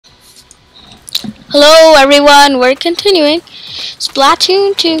Hello everyone, we're continuing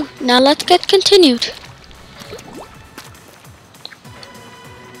Splatoon 2. Now let's get continued.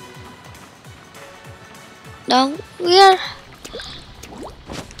 Now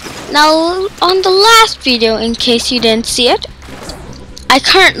on the last video, in case you didn't see it, I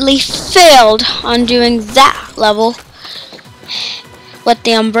currently failed on doing that level with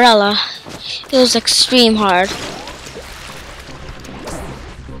the umbrella. It was extreme hard.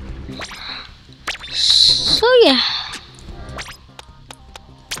 So yeah.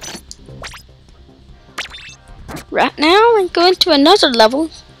 Right now I'm going to another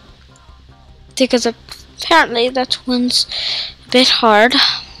level because apparently that one's a bit hard.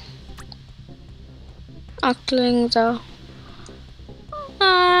 Octarians though.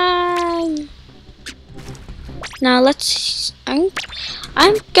 Now let's.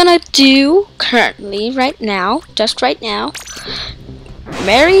 I'm gonna do currently just right now.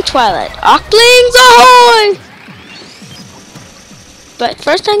 Merry Twilight, Octarians ahoy! But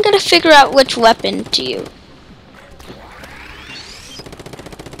first I'm gonna figure out which weapon to use.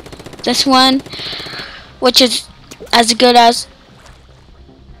 This one, which is as good as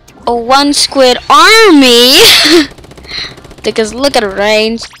a one squid army. Because look at the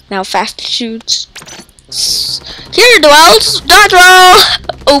range, how fast it shoots. Here dwells dodge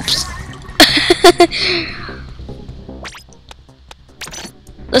roll. Oops.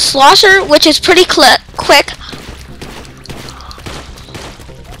 The slosher, which is pretty quick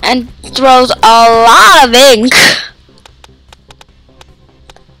and throws a lot of ink.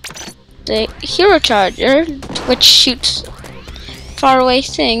 The hero charger, which shoots far away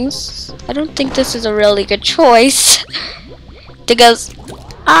things. I don't think this is a really good choice because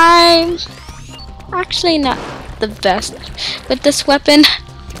I'm actually not the best with this weapon.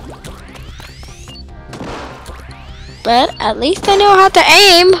 But at least I know how to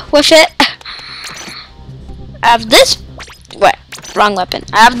aim with it. I have this. Wrong weapon.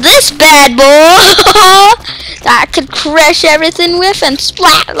 I have this bad boy that I could crush everything with and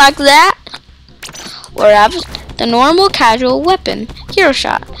splat like that. Or I have the normal casual weapon, hero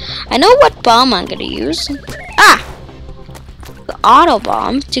shot. I know what bomb I'm gonna use. The auto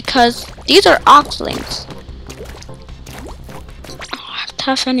bomb, because these are Octarians.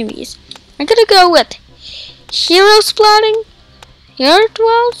 Tough enemies. I'm gonna go with hero splatting, hero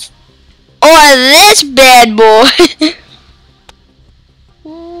dwells, or this bad boy.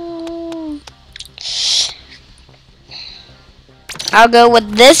 I'll go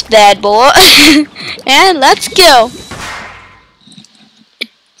with this bad boy. And let's go.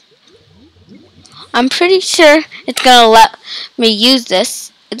 I'm pretty sure it's gonna let me use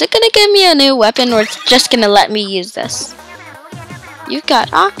this. Is it gonna give me a new weapon, or it's just gonna let me use this? You've got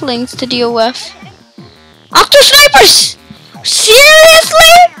Octlings to deal with. Octo snipers!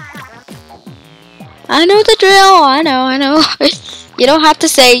 Seriously? I know the drill. I know. You don't have to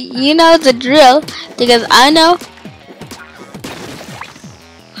say you know the drill, because I know.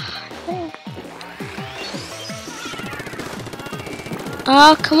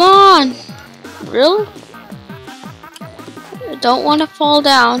 Oh, come on. Really? I don't want to fall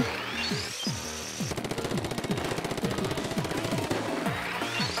down.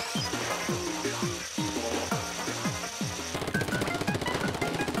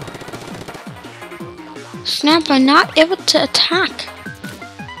 Snap, I'm not able to attack.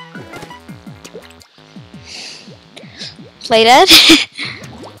 Play dead?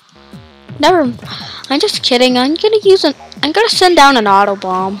 Never mind. I'm just kidding. I'm gonna send down an auto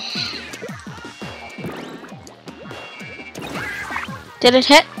bomb. Did it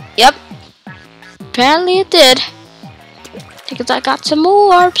hit? Yep. Apparently it did. Because I got some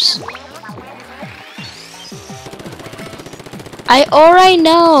orbs. I already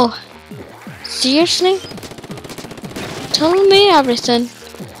know. Seriously? Telling me everything.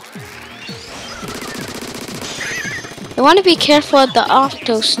 I want to be careful with the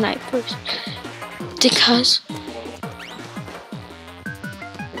auto snipers. Because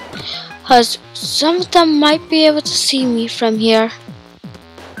some of them might be able to see me from here.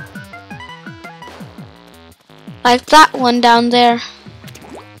 Like that one down there.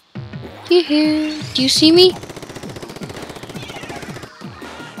 Yoo-hoo. Do you see me?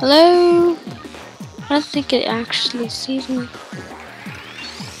 Hello? I don't think it actually sees me.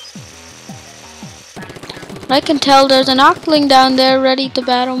 I can tell there's an Octling down there ready to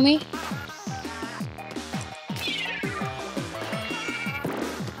battle me.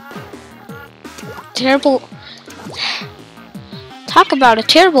 Terrible. Talk about a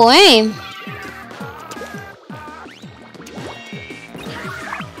terrible aim.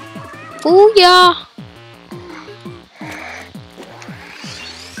 Booyah!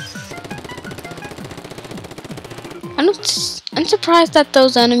 I'm surprised that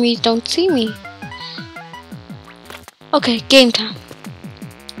those enemies don't see me. Okay, game time.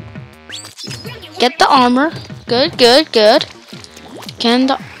 Get the armor. Good, good, good. Can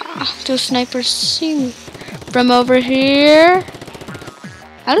the two snipers see me from over here?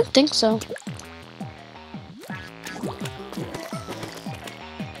 I don't think so.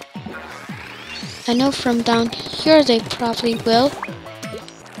 I know from down here they probably will.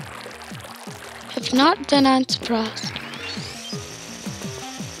 If not, then I'm surprised.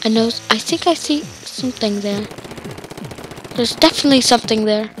 I think I see something there. There's definitely something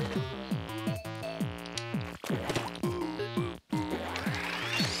there.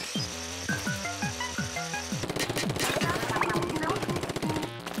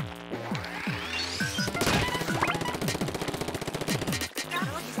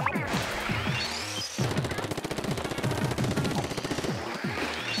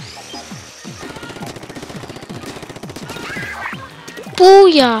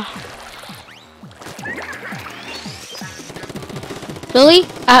 Booyah! Really?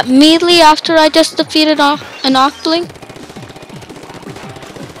 Immediately after I just defeated an Octling?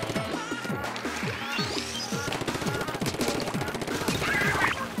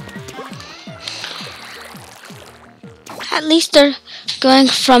 At least they're going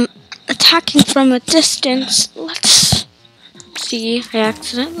from attacking from a distance. Let's see. I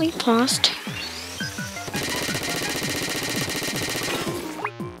accidentally paused.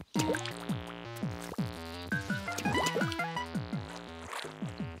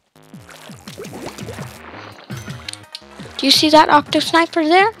 Do you see that octo sniper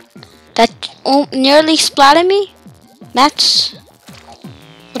there? That nearly splatted me? That's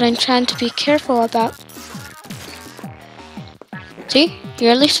what I'm trying to be careful about. See?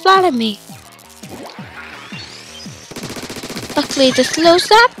 Nearly splatted me. Luckily this little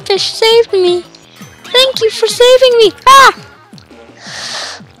sapfish saved me. Thank you for saving me. Ah!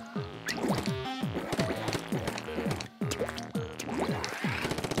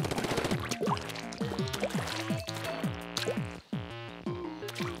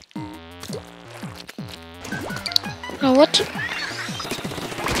 Now what?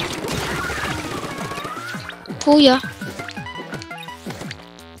 Booyah.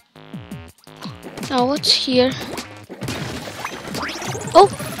 Now what's here? Oh!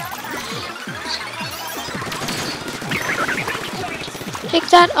 Take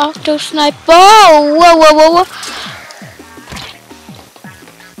that octo snipe. Oh! Whoa, whoa, whoa, whoa.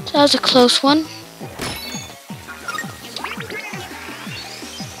 That was a close one.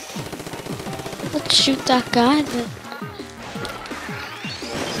 Let's shoot that guy then.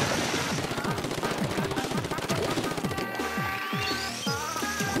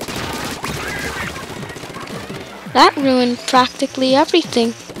 That ruined practically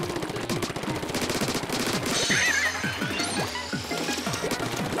everything.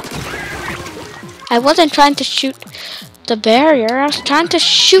 I wasn't trying to shoot the barrier, I was trying to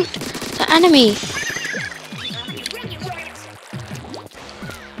shoot the enemy.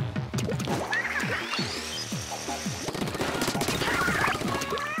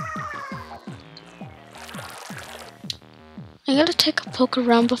 I'm gonna take a poke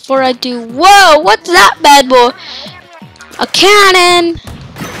around before I do. Whoa, what's that bad boy? A cannon!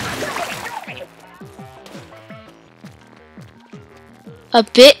 A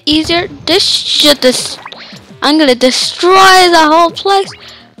bit easier. I'm gonna destroy the whole place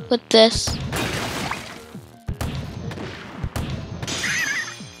with this.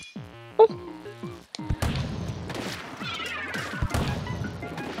 Oh.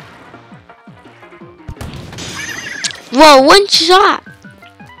 Whoa, one shot!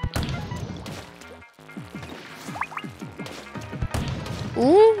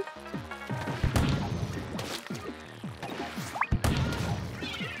 Ooh.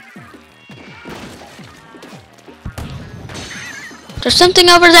 There's something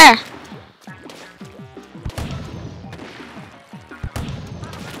over there.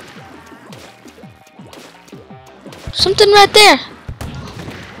 Something right there.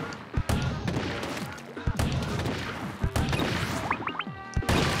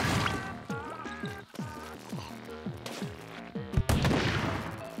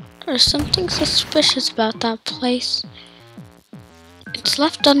 There's something suspicious about that place. It's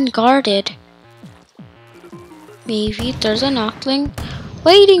left unguarded. Maybe there's an Octling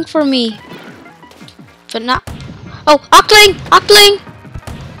waiting for me. But not... Oh, Octling! Octling!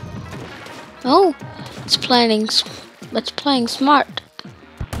 Oh, it's playing smart.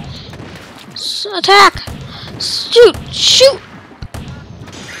 Attack! Shoot! Shoot!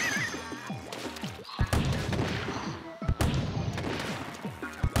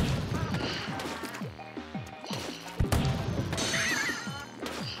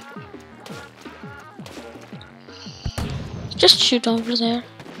 Just shoot over there.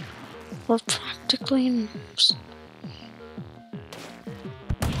 We're practically noobs.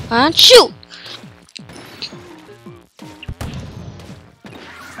 And shoot!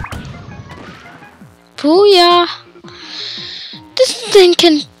 Booyah! This thing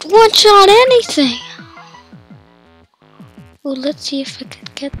can one-shot anything. Oh, let's see if I can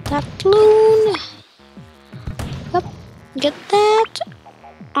get that balloon. Yep, get that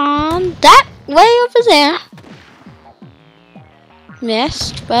on that way over there.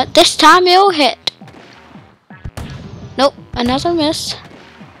 Missed, but this time it'll hit. Nope, another miss.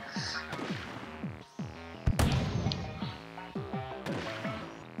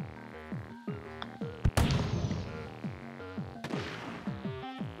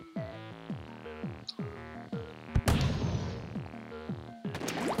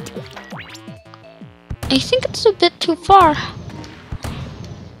 I think it's a bit too far.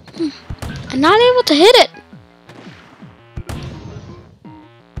 I'm not able to hit it.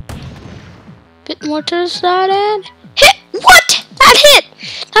 Bit more to the side and hit! What? That hit!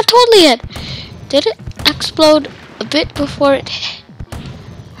 That totally hit. Did it explode a bit before it hit?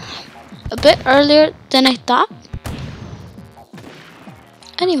 A bit earlier than I thought?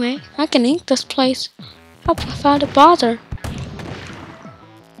 Anyway, I can ink this place up without a bother.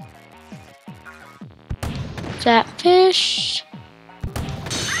 That fish.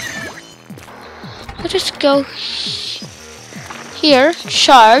 I'll just go here,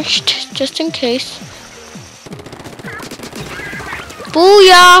 charged, just in case.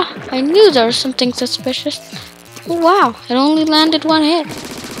 Booyah! I knew there was something suspicious. Oh wow, it only landed one hit.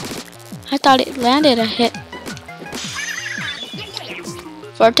 I thought it landed a hit.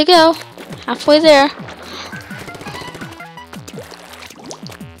 4 to go. Halfway there.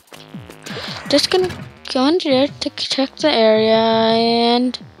 Just gonna go under there to check the area,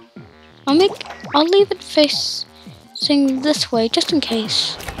 and I'll leave it facing this way just in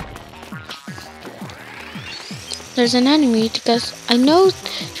case there's an enemy, because I know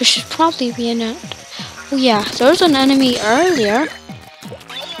there should probably be an oh yeah, there was an enemy earlier.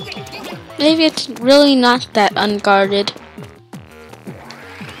 Maybe it's really not that unguarded.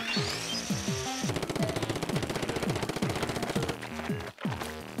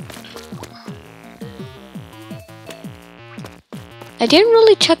 I didn't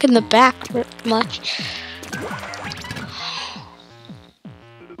really check in the back much.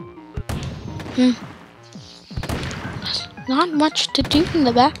 There's not much to do in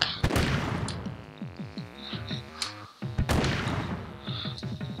the back.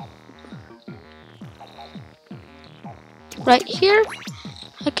 Right here,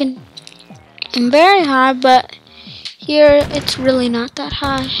 I'm very high, but here it's really not that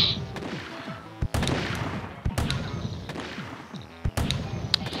high.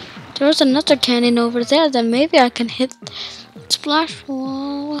 There's another cannon over there that maybe I can hit splash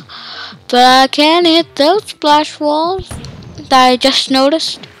wall, but I can't hit those splash walls that I just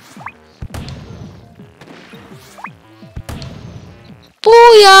noticed.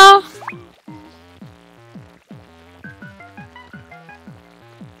 Booyah!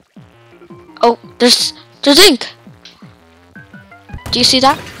 Oh, there's ink. Do you see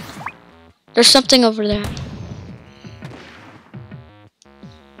that? There's something over there.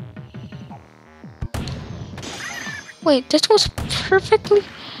 Wait, this was perfectly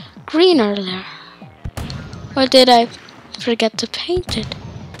green earlier. Or did I forget to paint it?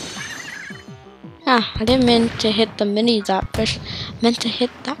 Ah, I didn't mean to hit the mini zapfish. I meant to hit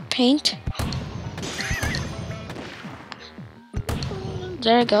that paint.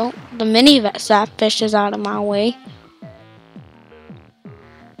 There we go. The mini zapfish is out of my way.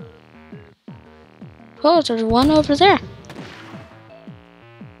 Oh, there's one over there.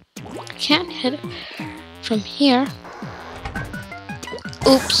 I can't hit it from here.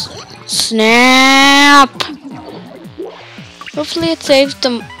 Oops. Snap! Hopefully it saves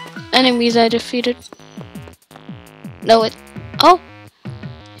the enemies I defeated. No, oh!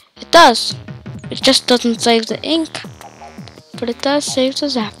 It does. It just doesn't save the ink. But it does save the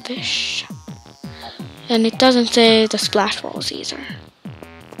zapfish. And it doesn't save the splash walls either.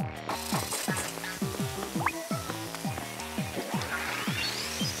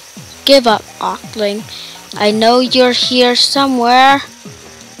 Give up, Octling. I know you're here somewhere.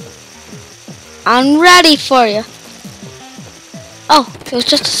 I'm ready for you. Oh, it was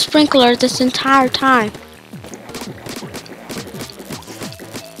just a sprinkler this entire time.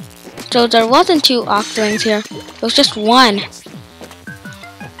 So there wasn't 2 Octarings here. It was just 1.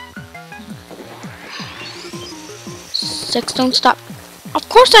 6, don't stop. Of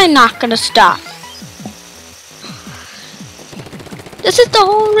course I'm not gonna stop. This is the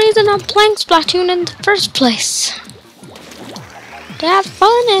whole reason I'm playing Splatoon in the first place. to have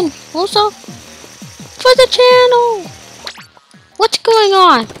fun and also for the channel. What's going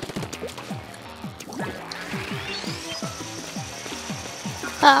on?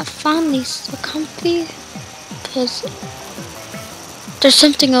 Finally so comfy because there's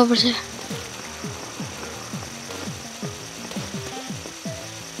something over there.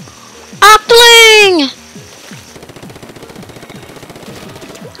 Octling!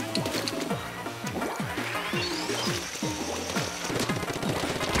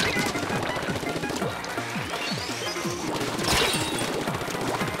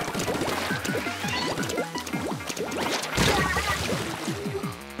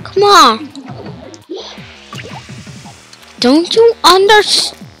 Come on. Don't you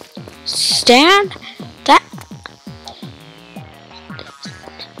understand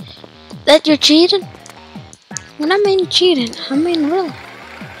that you're cheating? When I mean cheating, I mean really.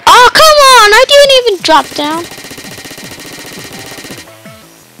 Oh, come on! I didn't even drop down.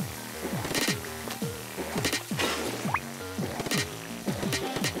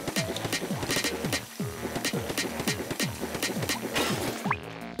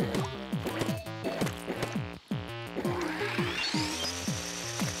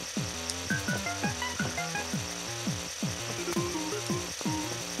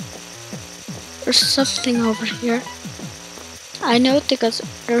 There's something over here. I know it because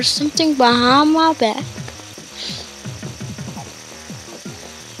there's something behind my back.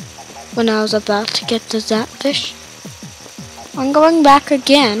 When I was about to get to that fish, I'm going back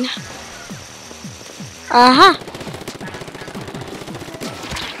again. Aha!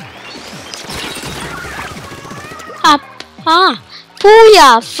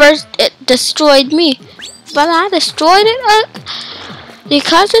 Booyah! First it destroyed me, but I destroyed it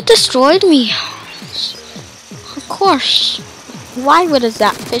because it destroyed me. Of course. Why would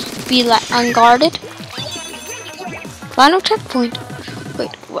that fish be like unguarded? Final checkpoint.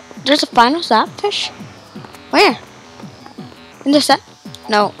 Wait, what? There's a final zapfish? Where? In the center?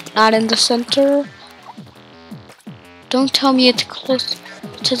 No, not in the center. Don't tell me it's close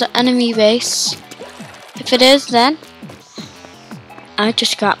to the enemy base. If it is, then I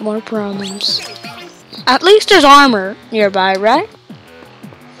just got more problems. At least there's armor nearby, right?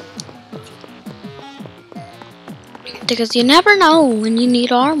 Because you never know when you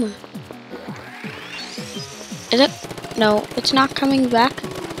need armor. Is it? No, it's not coming back.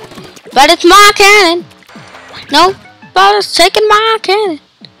 But it's my cannon. No, but it's taking my cannon.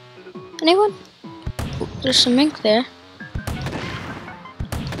 Anyone? Ooh, there's some ink there.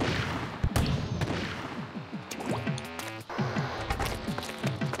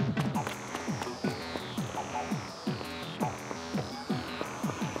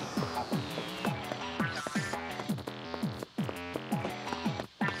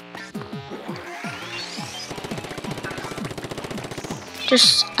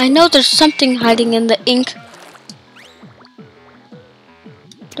 I know there's something hiding in the ink.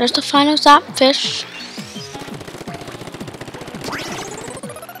 There's the final zapfish.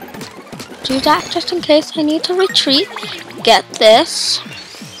 Do that just in case I need to retreat. Get this.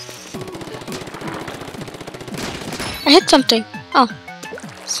 I hit something. Oh,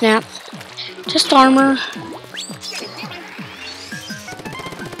 snap. Just armor.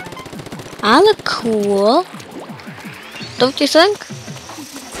 I look cool. Don't you think?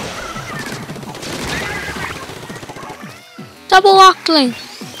 Double octling.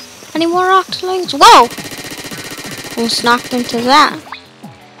 Any more octlings? Whoa! Almost knocked into that.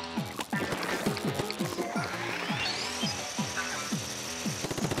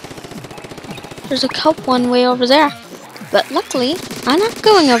 There's a kelp one way over there. But luckily, I'm not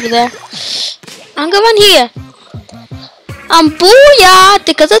going over there. I'm going here. Booyah!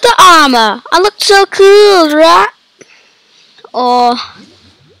 Because of the armor. I look so cool, right? Oh.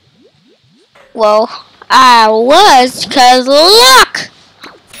 Well. I was, cause look!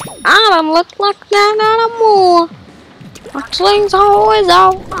 I don't look like that anymore. Oxlings are always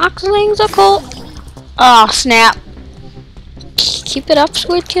out. Oxlings are cool. Oh, snap. Keep it up,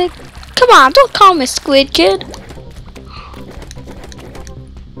 Squid Kid. Come on, don't call me Squid Kid.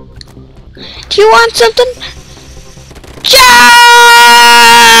 Do you want something? Charge!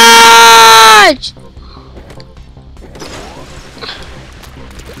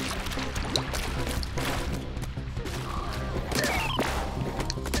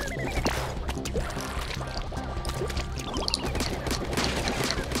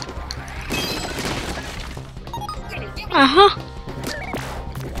 Uh-huh.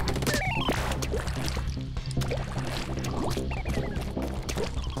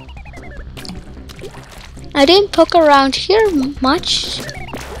 I didn't poke around here much.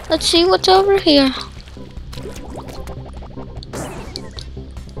 Let's see what's over here.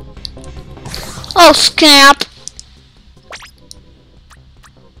 Oh snap!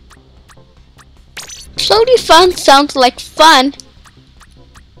 Floaty fun sounds like fun.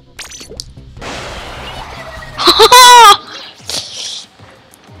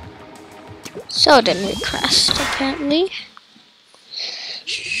 So didn't request apparently.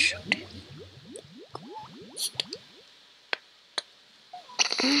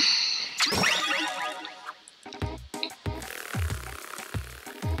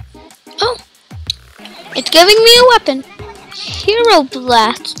 Oh, it's giving me a weapon. Hero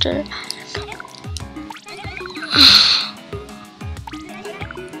blaster.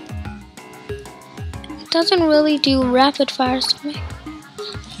 It doesn't really do rapid fires to me.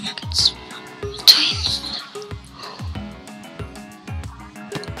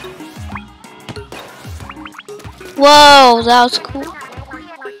 Whoa, that was cool.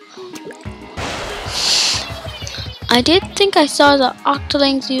 I did think I saw the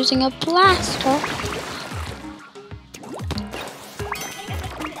Octarians using a blaster.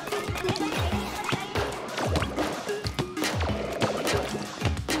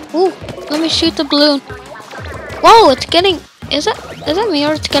 Ooh, let me shoot the balloon. Whoa, it's getting, is that me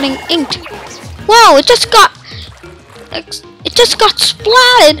or it's getting inked? Whoa, it just got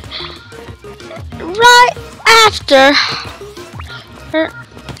splatted right after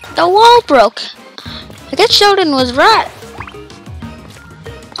the wall broke. I guess Sheldon was right.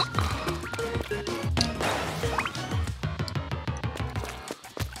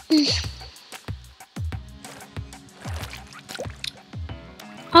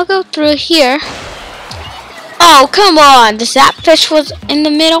 I'll go through here. Oh, come on. The sapfish was in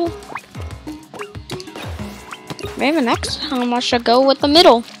the middle. Maybe next time I should go with the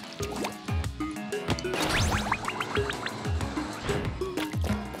middle.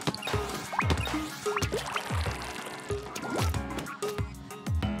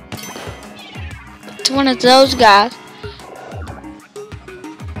 It's one of those guys.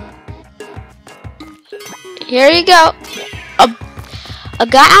 Here you go. A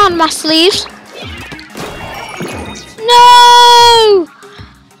guy on my sleeves. No!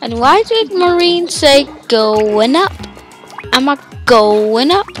 And why did Marine say going up? Am I going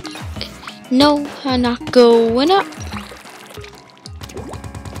up? No, I'm not going up.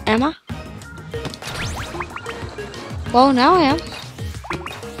 Am I? Well, now I am.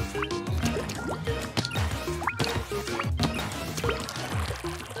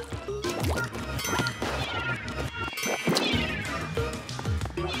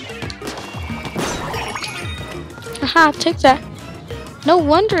 Haha, take that. No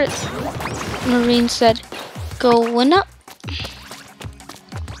wonder it's Marine said going up.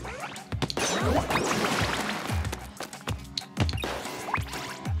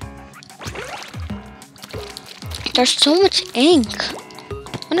 There's so much ink.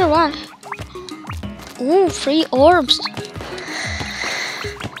 Wonder why. Ooh, free orbs.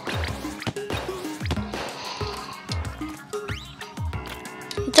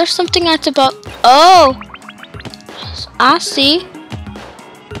 There's something that's about. Oh, I see.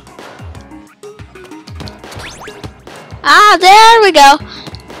 Ah, there we go.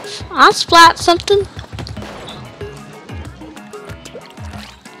 I'll splat something.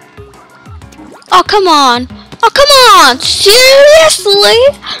 Oh, come on. Oh, come on. Seriously?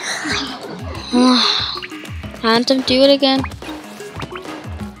 Phantom, do it again.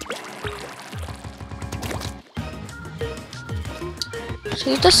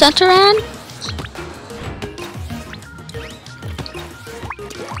 Shoot the center end.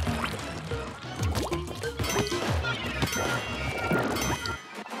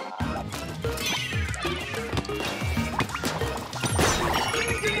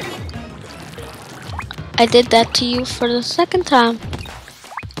 I did that to you for the second time.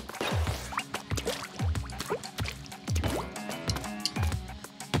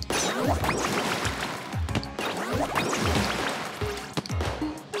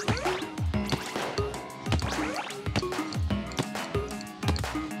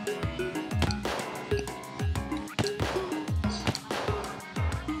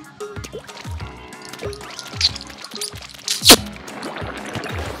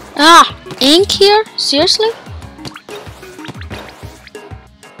 Ah, ink here? Seriously?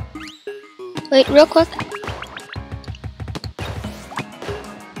 Wait, real quick.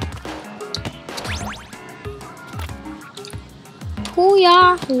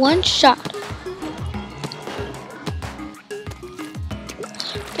 Booyah, one shot.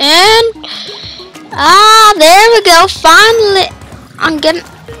 And there we go. Finally, I'm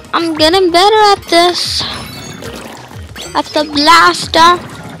getting better at this. At the blaster.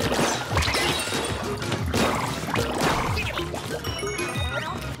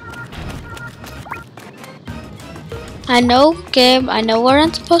 I know, game. I know where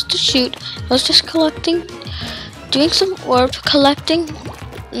I'm supposed to shoot. I was just collecting, doing some orb collecting.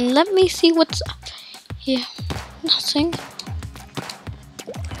 Let me see what's up here. Nothing.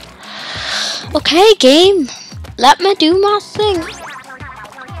 Okay, game. Let me do my thing.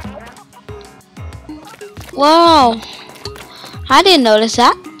 Wow. I didn't notice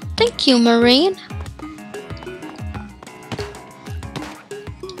that. Thank you, Marine.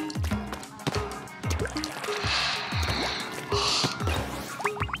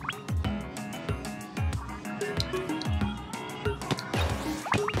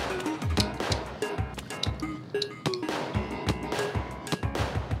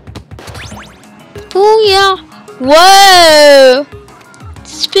 Oh yeah. Whoa!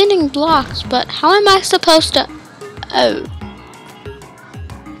 Spinning blocks, but how am I supposed to... Oh.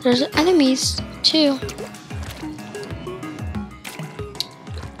 There's enemies too.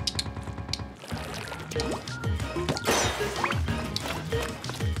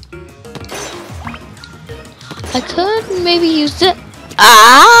 I could maybe use it.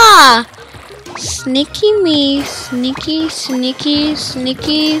 Ah! Sneaky me, sneaky, sneaky,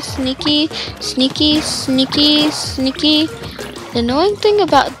 sneaky, sneaky, sneaky, sneaky, sneaky. The annoying thing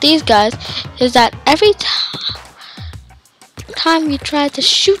about these guys is that every time you try to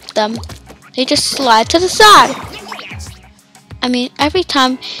shoot them, they just slide to the side. I mean, every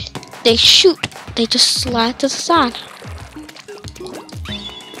time they shoot, they just slide to the side.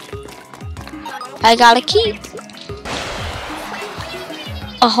 I got a key.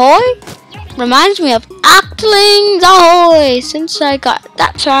 Ahoy! Reminds me of Inklings, ahoy! Since I got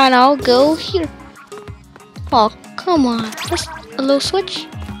that sign, I'll go here. Oh, come on. Just a little switch.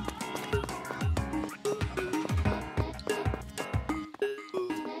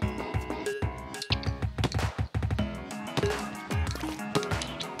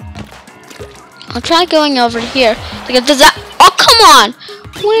 I'll try going over here to get this out. Oh, come on!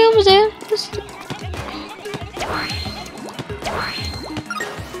 Way over there.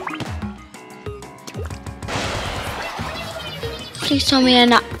 Please tell me I'm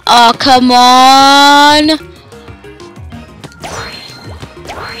not. Oh, come on!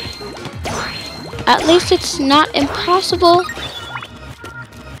 At least it's not impossible.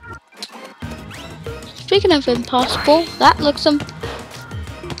 Speaking of impossible, that looks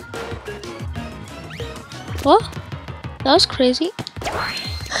What? That was crazy.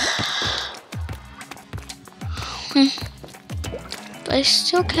 But I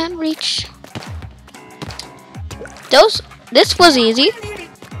still can't reach those. This was easy.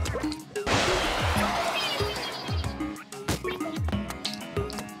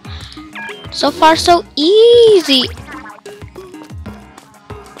 So far, so easy.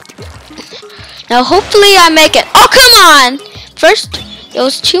 Now, hopefully, I make it. Oh, come on! First, it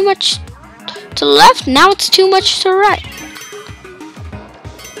was too much to the left. Now it's too much to the right.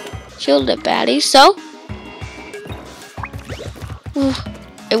 Killed it, baddie. So, ooh,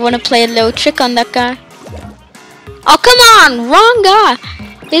 I want to play a little trick on that guy. Oh, come on! Wrong guy!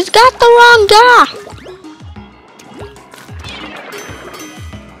 He's got the wrong guy!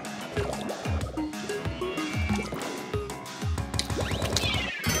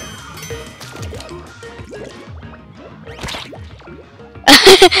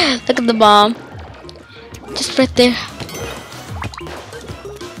 Look at the bomb. Just right there.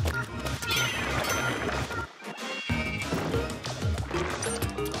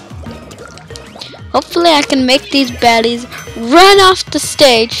 Hopefully I can make these baddies run off the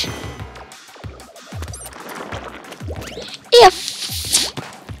stage. If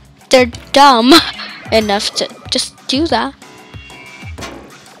they're dumb enough to just do that.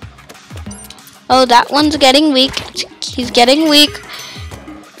 Oh, that one's getting weak. He's getting weak.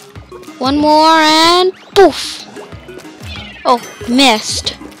 One more and poof. Oh,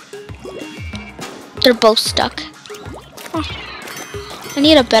 missed. They're both stuck. Oh, I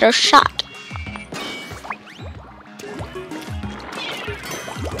need a better shot.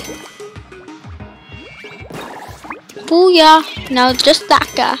 Booyah! Now just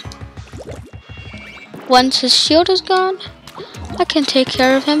that guy. Once his shield is gone, I can take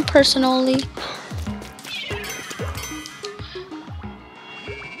care of him personally.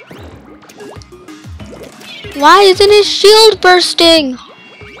 Why isn't his shield bursting?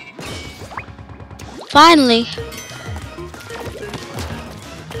 Finally.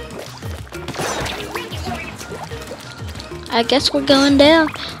 I guess we're going down.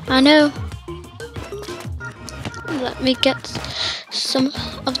 I know. Let me get some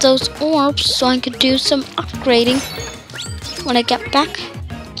of those orbs so I can do some upgrading when I get back.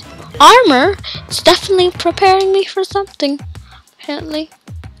 Armor is definitely preparing me for something, apparently.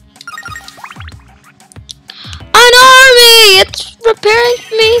 An army! It's preparing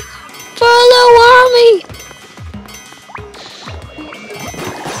me for a little army!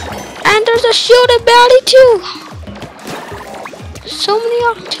 And there's a shielded baddie too! So many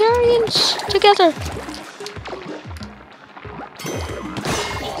Octarians together.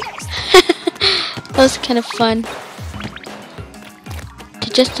 That was kind of fun. To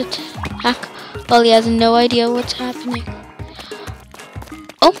just attack while he has no idea what's happening.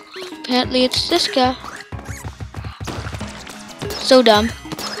 Oh, apparently it's this guy. So dumb.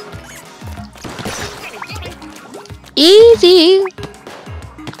 Easy.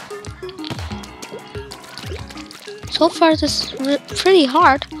 So far this is pretty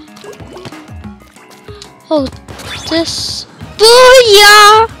hard. Oh, this.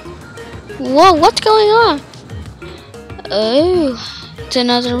 Booyah! Whoa, what's going on? Oh, it's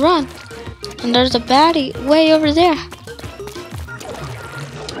another run. And there's a baddie way over there.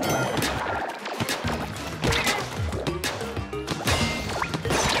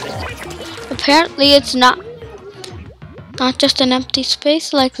 Apparently it's not just an empty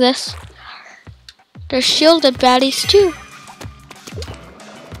space like this. There's shielded baddies too.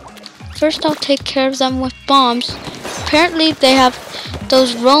 First I'll take care of them with bombs. Apparently they have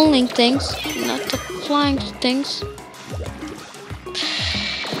those rolling things, not the flying things.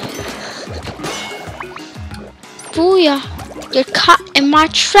 Booyah! You're caught in my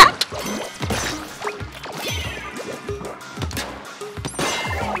trap!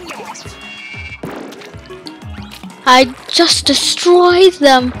 I just destroyed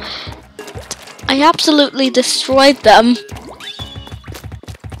them! I absolutely destroyed them!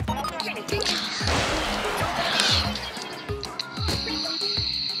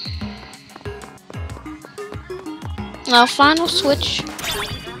 Now final switch.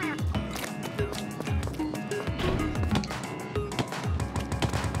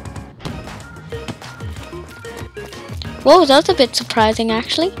 Whoa, that was a bit surprising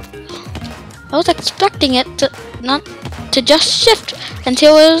actually. I was expecting it to not to just shift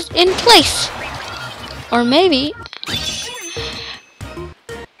until it was in place. Or maybe.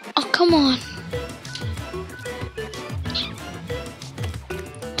 Oh, come on.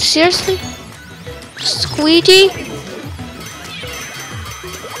 Seriously? Squeegee?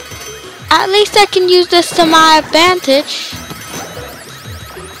 At least I can use this to my advantage.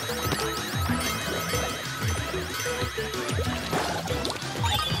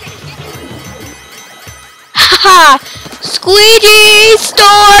 Haha! Squeegee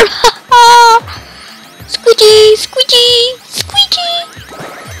storm! Squeegee, squeegee, squeegee!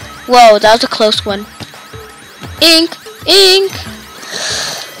 Whoa, that was a close one. Ink, ink!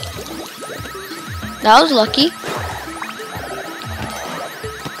 That was lucky.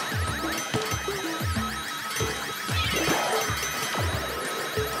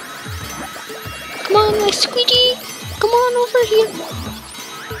 Come on, my squeegee! Come on over here!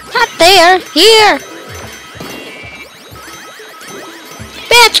 Not there! Here!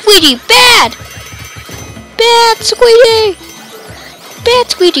 Bad squeegee! Bad! Bad squeegee! Bad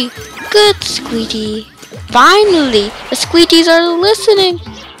squeegee! Good squeegee! Finally! The squeegees are listening!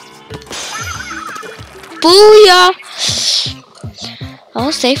 Booyah!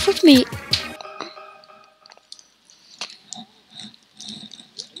 All safe with me.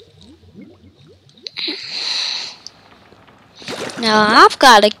 Now I've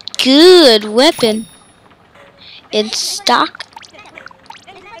got a good weapon in stock.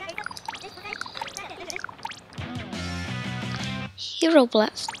 Hero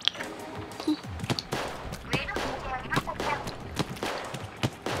Blast.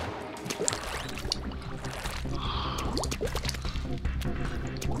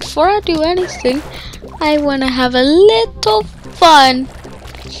 Before I do anything, I want to have a little fun.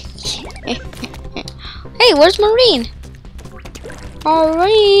 Hey, where's Marine?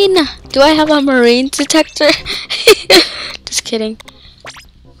 Marine! Do I have a marine detector? Just kidding.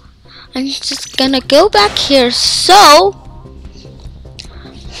 I'm just gonna go back here so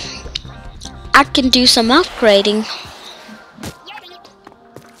I can do some upgrading.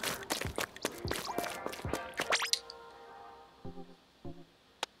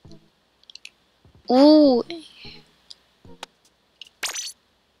 Ooh.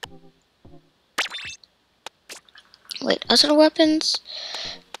 Wait, other weapons?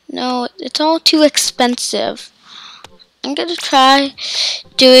 No, it's all too expensive. I'm gonna try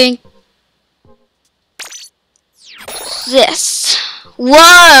doing this.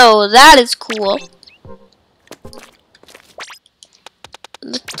 Whoa, that is cool.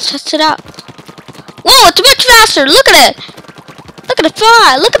 Let's test it out. Whoa, it's much faster. Look at it. Look at it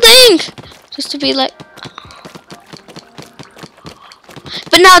fly. Look at the ink. Just to be like.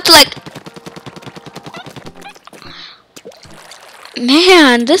 But now it's like.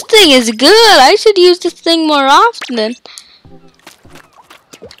 Man, this thing is good. I should use this thing more often.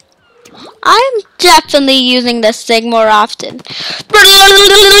 I'm definitely using this thing more often.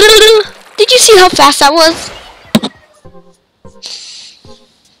 Did you see how fast that was?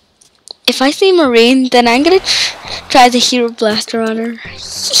 If I see Marine, then I'm gonna try the Hero Blaster on her.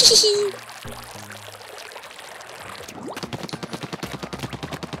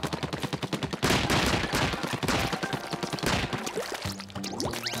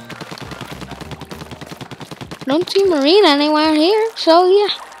 Don't see Marine anywhere here, so yeah.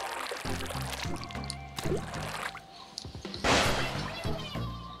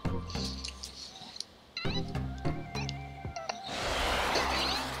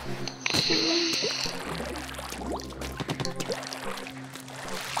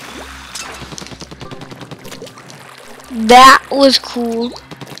 That was cool.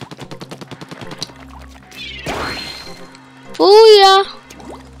 Booyah!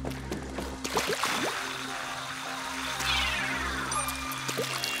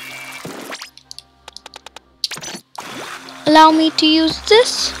 Allow me to use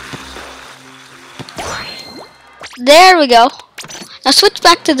this. There we go. Now switch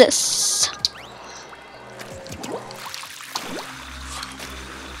back to this.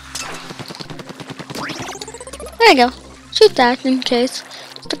 There you go. Shoot that in case.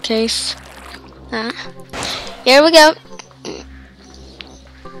 Just in case. Here we go.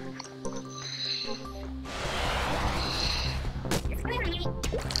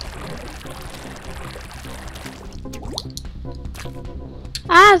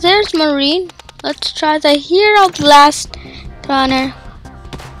 There's Marine. Let's try the Hero Blast on her.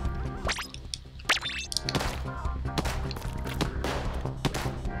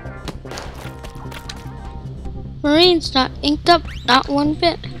 Marine's not inked up, not one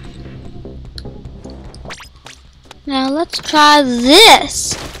bit. Now let's try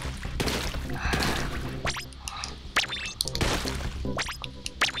this.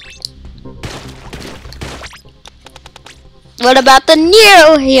 What about the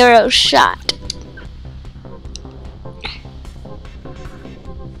Nero Hero shot?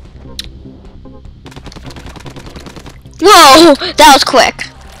 Whoa, that was quick.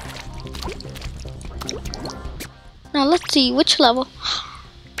 Now let's see which level.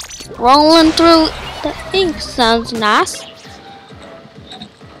 Rolling through the ink sounds nice.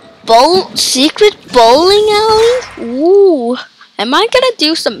 Secret bowling alley? Ooh, am I gonna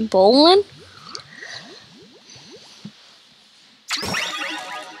do some bowling?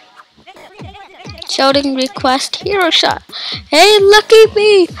 Shouting request hero shot. Hey, lucky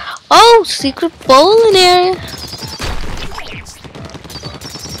me! Oh, secret bowling area.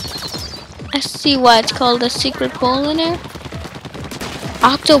 I see why it's called a secret bowling area.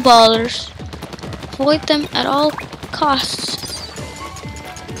 Octoballers. Avoid them at all costs.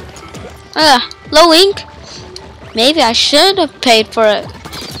 Low ink. Maybe I should have paid for a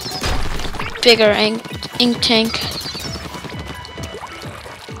bigger ink tank.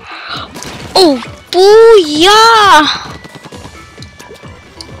 Oh, booyah!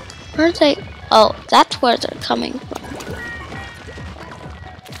 Where are they? Oh, that's where they're coming from.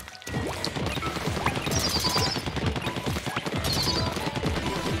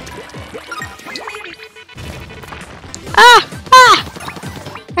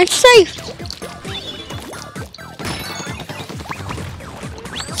 I'm safe.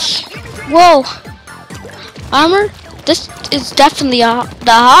 Whoa. Armor? This is definitely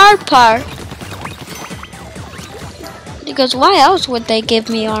the hard part. Because why else would they give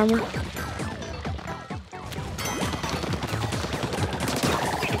me armor?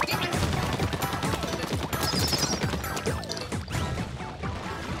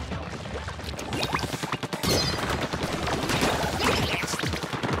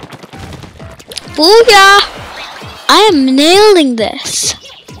 Booyah! I am nailing this.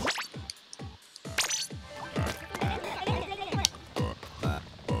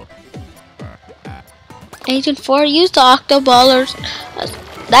 Agent 4, use the Octoballers.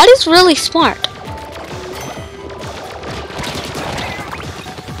 That is really smart.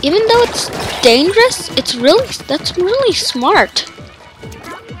 Even though it's dangerous, that's really smart.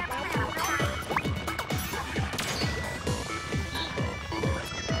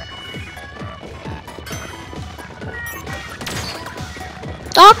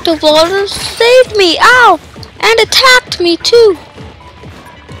 The Octoballers saved me, ow! And attacked me too.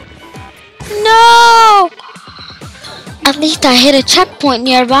 No! At least I hit a checkpoint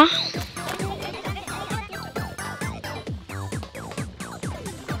nearby.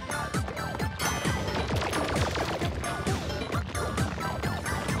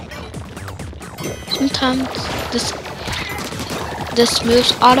 Sometimes this this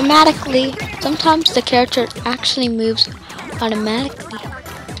moves automatically. Sometimes the character actually moves automatically.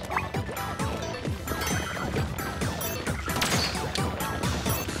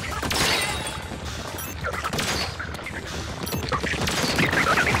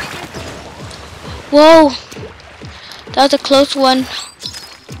 Whoa! That was a close one.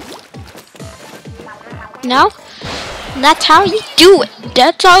 Now, that's how you do it.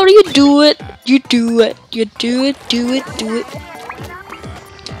 That's how you do it. You do it. You do it. Do it. Do it.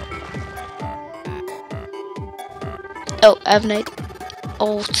 Oh, I have night.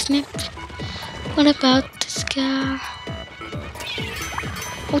 Oh, snap. What about this guy?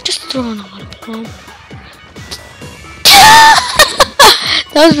 Oh, just throw an auto bomb.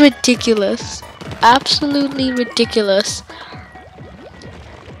 That was ridiculous. Absolutely ridiculous.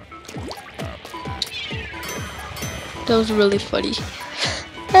 That was really funny.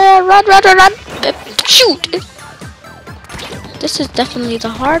 Run, run, run, run! Shoot! This is definitely the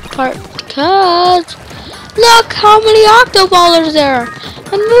hard part because look how many octoballers there are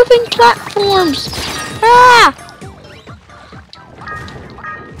and moving platforms. Ah!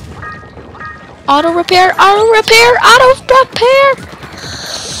 Auto repair, auto repair, auto repair!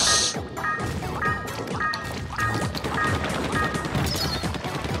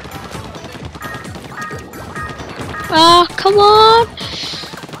 Ah, come on!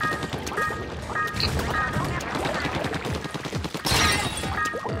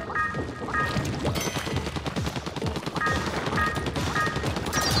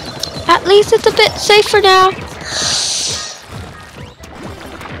 At least it's a bit safer now.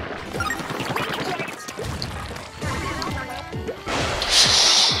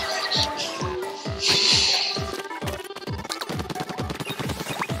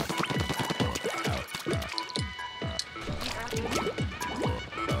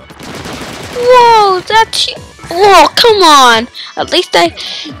 Whoa, that's... Whoa, come on! At least I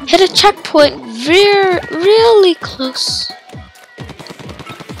hit a checkpoint really close.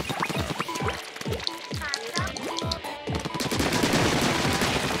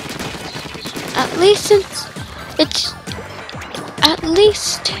 At least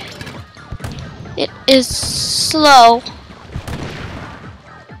it is slow.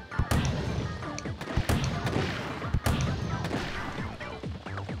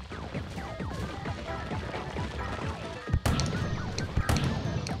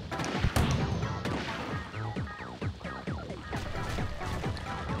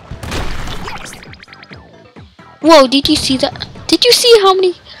 Whoa, did you see that? Did you see how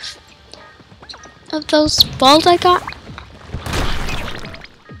many of those balls I got?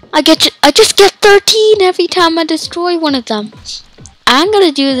 I just get 13 every time I destroy one of them. I'm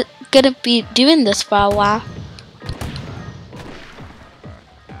gonna be doing this for a while.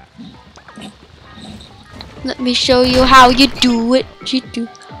 Let me show you how you do it. You do.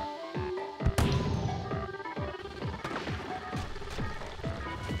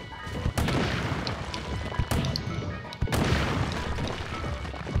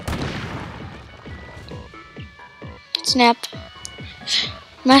 Snap.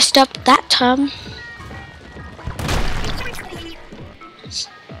 Messed up that time.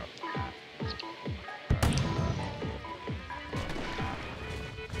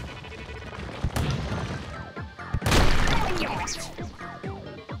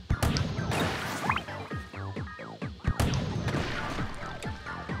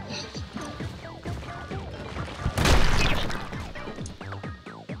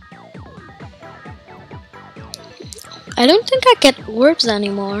 I don't think I get orbs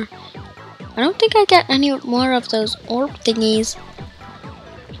anymore. I don't think I get any more of those orb thingies.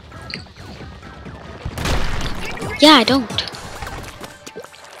 Yeah, I don't.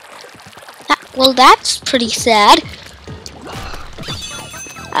 Well, that's pretty sad.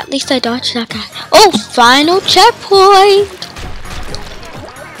 At least I dodged that guy. Oh, final checkpoint!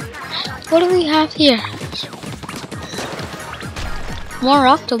 What do we have here? More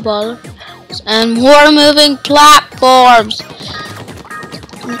octoball. And more moving platforms.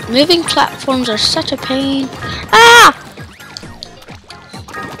 Moving platforms are such a pain. Ah!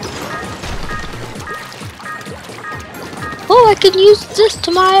 Oh, I can use this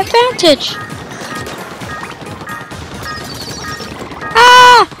to my advantage.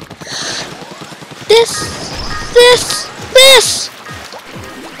 Ah! This.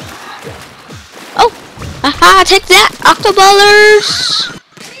 Oh! Aha! Take that, octoballers!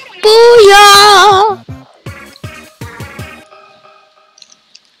 Booyah!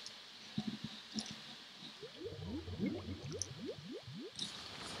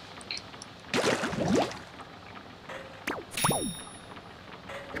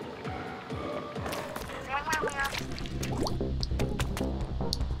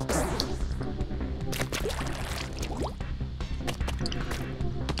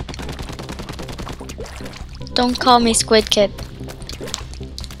 Don't call me Squid Kid.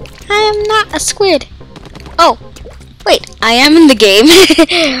 I am not a squid. Oh, wait, I am in the game.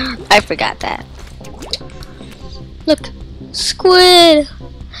 I forgot that. Look, squid,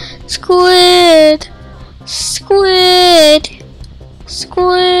 squid, squid,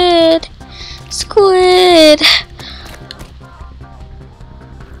 squid, squid.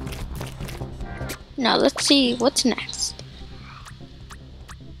 Now let's see what's next.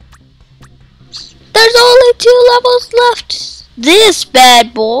 There's only 2 levels left. This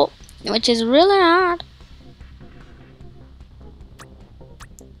bad boy, which is really hard.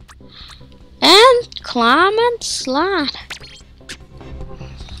 And climb and slide.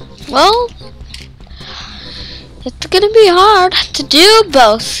 Well, it's gonna be hard to do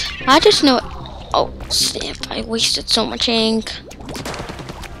both. I just know it. Oh, snap, I wasted so much ink.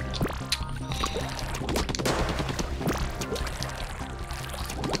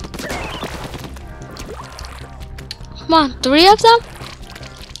 Come on, 3 of them?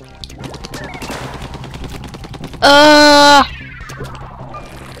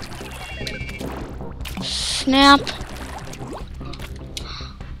 Snap.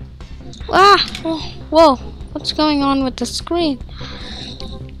 Ah, whoa, what's going on with the screen?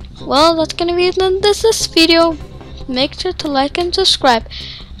 Well, that's gonna be the end of this video. Make sure to like and subscribe.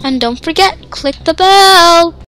 And don't forget, click the bell.